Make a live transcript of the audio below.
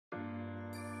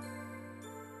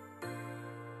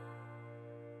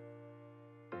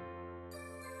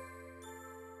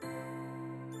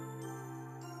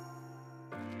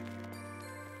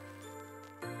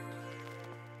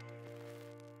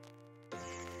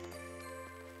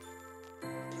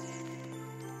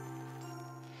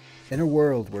In a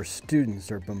world where students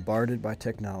are bombarded by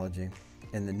technology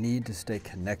and the need to stay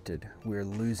connected, we are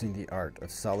losing the art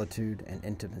of solitude and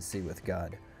intimacy with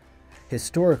God.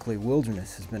 Historically,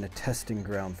 wilderness has been a testing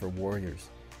ground for warriors,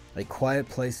 a quiet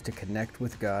place to connect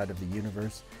with God of the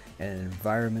universe and an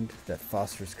environment that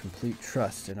fosters complete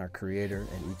trust in our Creator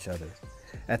and each other.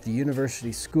 At the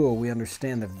university school, we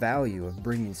understand the value of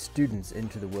bringing students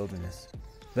into the wilderness.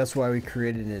 That's why we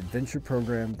created an adventure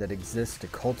program that exists to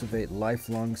cultivate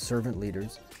lifelong servant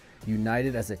leaders,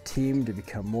 united as a team to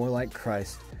become more like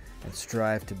Christ and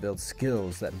strive to build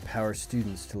skills that empower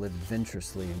students to live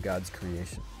adventurously in God's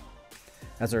creation.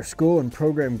 As our school and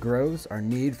program grows, our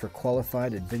need for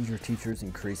qualified adventure teachers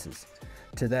increases.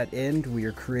 To that end, we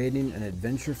are creating an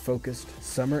adventure-focused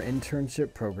summer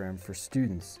internship program for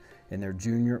students in their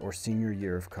junior or senior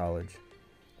year of college.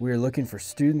 We are looking for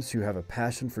students who have a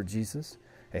passion for Jesus,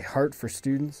 a heart for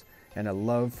students, and a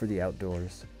love for the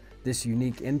outdoors. This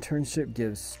unique internship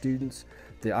gives students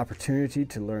the opportunity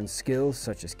to learn skills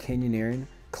such as canyoneering,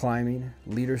 climbing,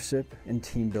 leadership, and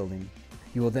team building.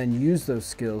 You will then use those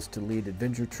skills to lead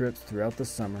adventure trips throughout the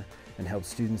summer and help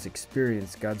students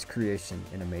experience God's creation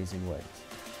in amazing ways.